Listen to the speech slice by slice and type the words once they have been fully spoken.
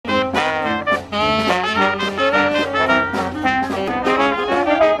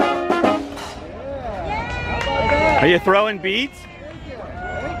Are you throwing beads? Thank you.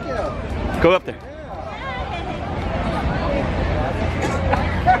 Thank you. Go up there.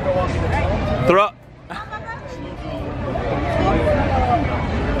 Throw.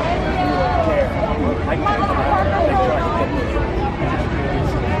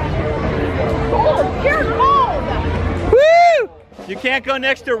 Oh, you're cold. Woo! You can't go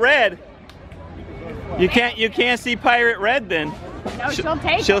next to Red. You can't see Pirate Red then. No, she'll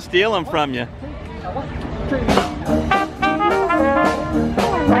take She'll steal them from you.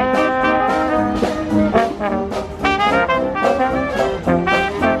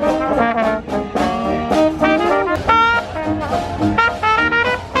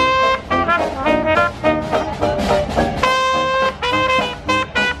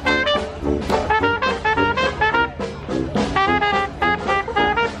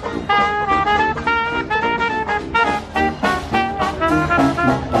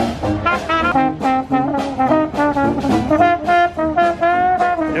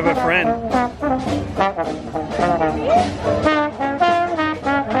 You have a friend.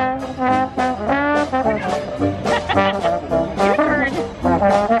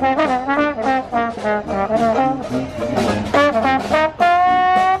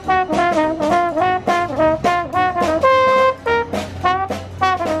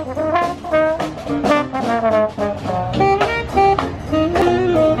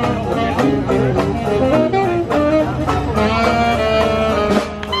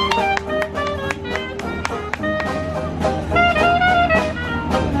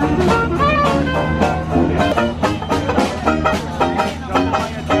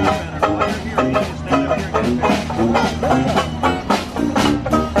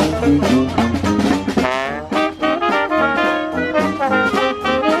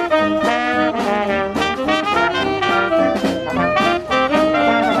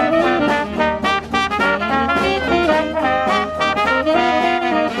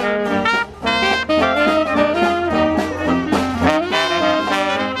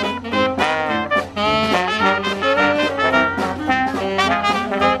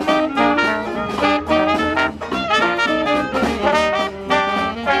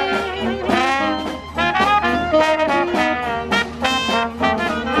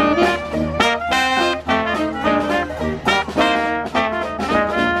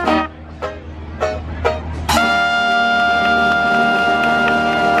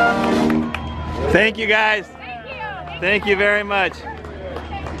 Thank you guys. Thank you. Thank you very much. Thank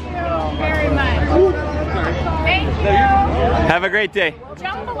you very much. Thank you. Have a great day.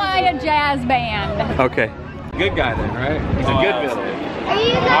 Jambalaya Jazz Band. Okay. Good guy then, right? He's a good villain. Are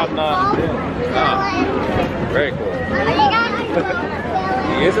you guys I'm not. Oh, very cool. Are you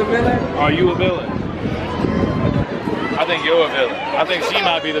guys He is a villain? Are you a villain? I think you're a villain. I think she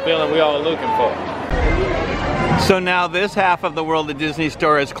might be the villain we all are looking for. So now this half of the World of Disney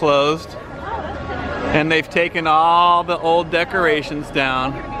store is closed. And they've taken all the old decorations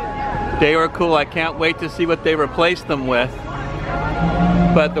down. They were cool. I can't wait to see what they replaced them with.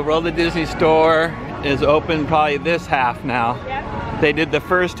 But the World of Disney store is open probably this half now. Yep. They did the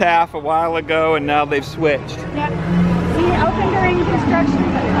first half a while ago and now they've switched. Yep. See, open during construction,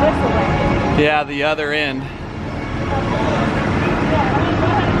 but this way. Yeah, the other end.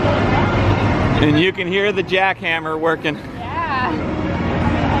 And you can hear the jackhammer working. Yeah.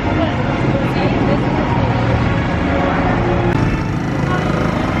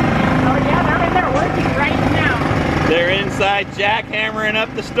 They're inside jackhammering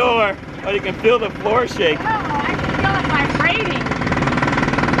up the store. Oh, you can feel the floor shake. Oh, I can feel it vibrating.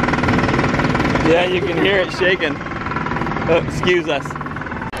 Yeah, you can hear it shaking. Oh, excuse us.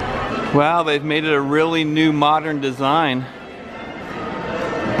 Wow, they've made it a really new modern design.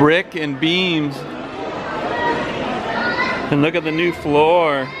 Brick and beams. And look at the new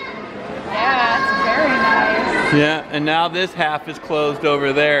floor. Yeah, it's very nice. Yeah, and now this half is closed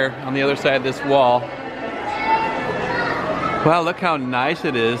over there on the other side of this wall. Wow, look how nice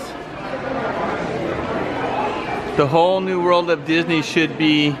it is. The whole new World of Disney should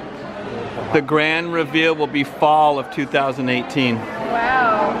be, the grand reveal will be fall of 2018.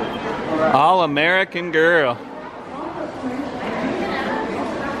 Wow. All American Girl.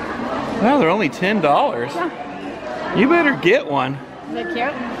 Wow, they're only $10. Yeah. You better get one. Is it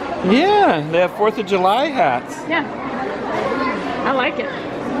cute? Yeah, they have 4th of July hats. Yeah. I like it.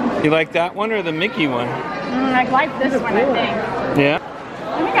 You like that one or the Mickey one? I like this one, I think. Yeah.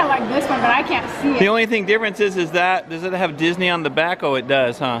 I think I like this one, but I can't see it. The only thing difference is that, does it have Disney on the back? Oh, it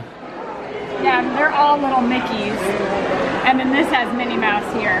does, huh? Yeah, they're all little Mickeys. And then this has Minnie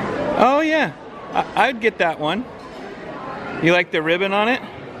Mouse here. Oh, yeah. I'd get that one. You like the ribbon on it?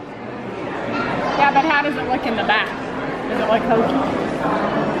 Yeah, but how does it look in the back? Does it look hokey?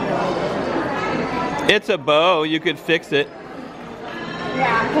 It's a bow. You could fix it.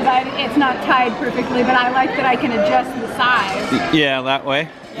 Yeah, because it's not tied perfectly, but I like that I can adjust the size. Yeah, that way.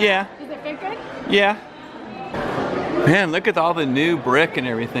 Yeah. Does it fit good? Yeah. Man, look at all the new brick and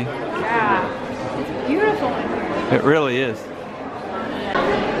everything. Yeah. It's beautiful in here. It really is.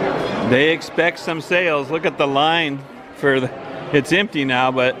 They expect some sales. Look at the line for the, it's empty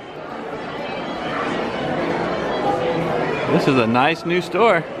now, but this is a nice new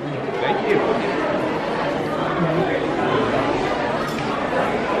store. Thank you.